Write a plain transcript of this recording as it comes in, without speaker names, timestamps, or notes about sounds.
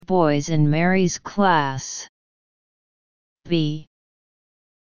boys in Mary's class. B.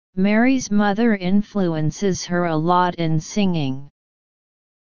 Mary's mother influences her a lot in singing.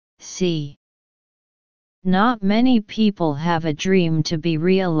 C. Not many people have a dream to be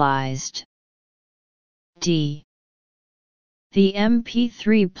realized. D. The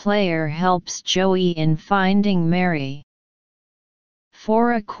MP3 player helps Joey in finding Mary.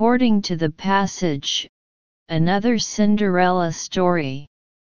 4. According to the passage, another Cinderella story.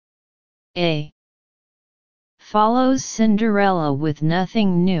 A. Follows Cinderella with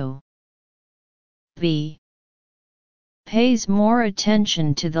nothing new. B. Pays more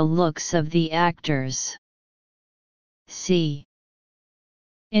attention to the looks of the actors. C.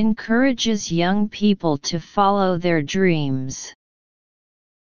 Encourages young people to follow their dreams.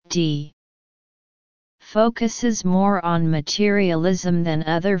 D. Focuses more on materialism than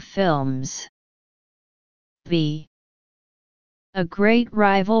other films. B. A great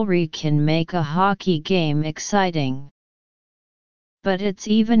rivalry can make a hockey game exciting. But it's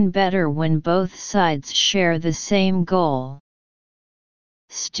even better when both sides share the same goal.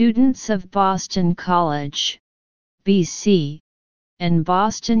 Students of Boston College, BC, and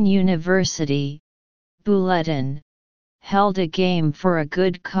Boston University, Bulletin, held a game for a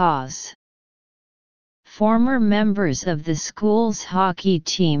good cause. Former members of the school's hockey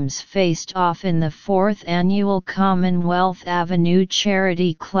teams faced off in the 4th annual Commonwealth Avenue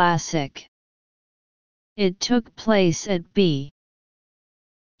Charity Classic. It took place at B.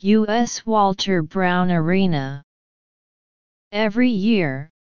 U.S. Walter Brown Arena. Every year,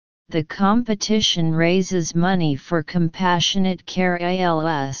 the competition raises money for Compassionate Care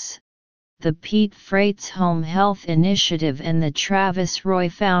ALS, the Pete Frates Home Health Initiative and the Travis Roy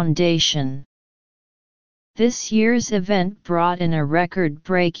Foundation. This year's event brought in a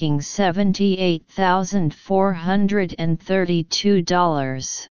record-breaking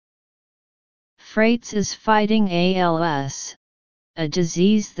 $78,432. Frates is fighting ALS, a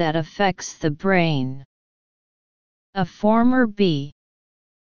disease that affects the brain. A former B.C.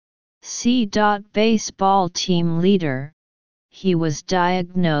 baseball team leader, he was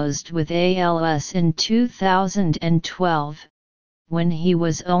diagnosed with ALS in 2012, when he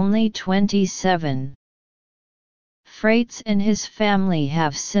was only 27. Frates and his family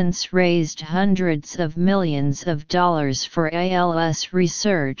have since raised hundreds of millions of dollars for ALS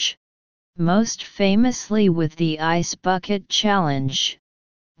research, most famously with the Ice Bucket Challenge,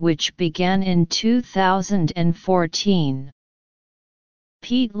 which began in 2014.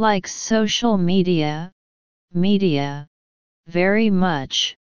 Pete likes social media, very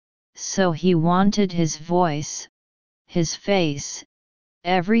much, so he wanted his voice, his face,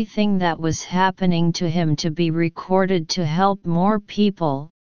 everything that was happening to him to be recorded to help more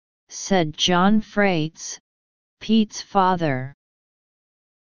people, said John Frates, Pete's father.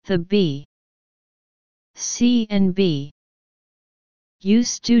 The B.C. and B.U.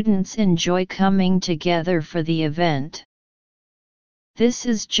 students enjoy coming together for the event. This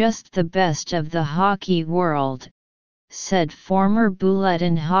is just the best of the hockey world, said former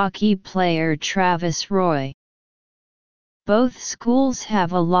Bulletin hockey player Travis Roy. Both schools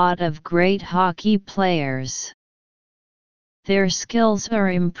have a lot of great hockey players. Their skills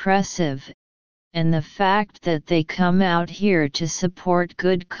are impressive, and the fact that they come out here to support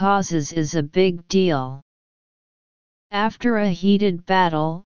good causes is a big deal. After a heated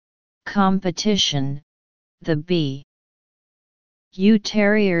competition, the B.U.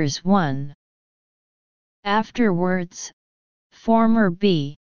 Terriers won. Afterwards, former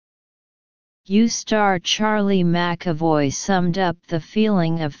B.U. star Charlie McAvoy summed up the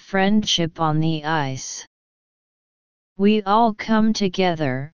feeling of friendship on the ice. "We all come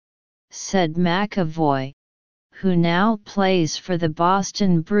together," said McAvoy, who now plays for the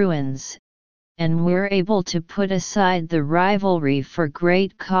Boston Bruins, "and we're able to put aside the rivalry for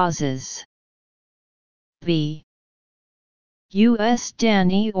great causes." B.U.S.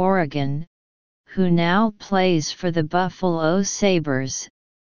 Danny Oregon, who now plays for the Buffalo Sabres,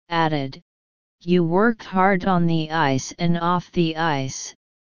 added, "You work hard on the ice and off the ice,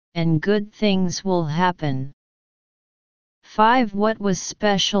 and good things will happen." 5. What was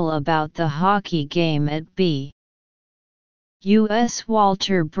special about the hockey game at B.U.S.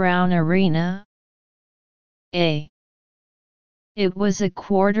 Walter Brown Arena? A. It was a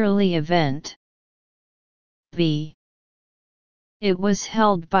quarterly event. B. It was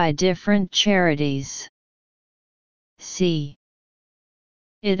held by different charities. C.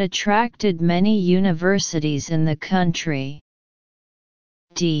 It attracted many universities in the country.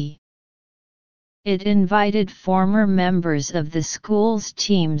 D. It invited former members of the school's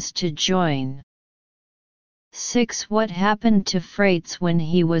teams to join. 6. What happened to Freites when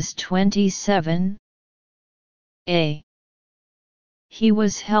he was 27? A. He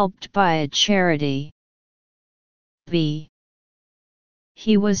was helped by a charity. B.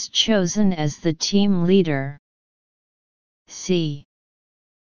 He was chosen as the team leader. C.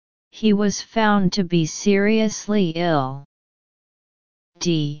 He was found to be seriously ill.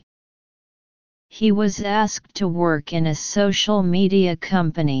 D. He was asked to work in a social media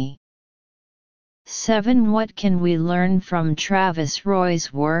company. 7. What can we learn from Travis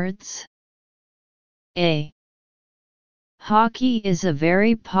Roy's words? A. Hockey is a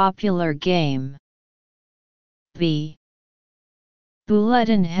very popular game. B.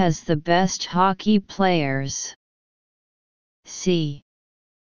 Bulletin has the best hockey players. C.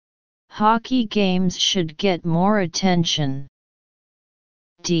 Hockey games should get more attention.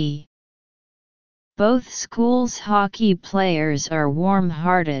 D. Both schools' hockey players are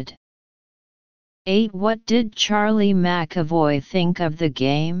warm-hearted. 8. What did Charlie McAvoy think of the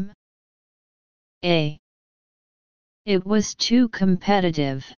game? A. It was too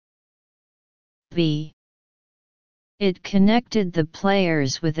competitive. B. It connected the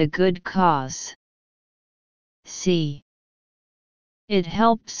players with a good cause. C. It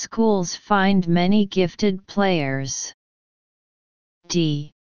helped schools find many gifted players.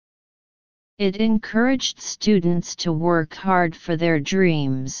 D. It encouraged students to work hard for their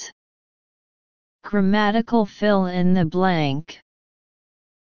dreams. Grammatical fill in the blank.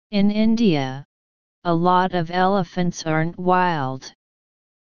 In India, a lot of elephants aren't wild.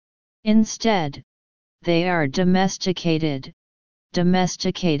 Instead, they are domesticated.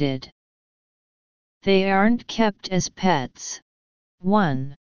 They aren't kept as pets.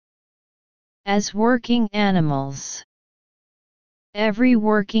 1. As working animals. Every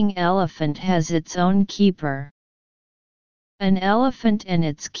working elephant has its own keeper. An elephant and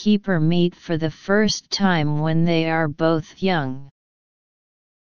its keeper meet for the first time when they are both young.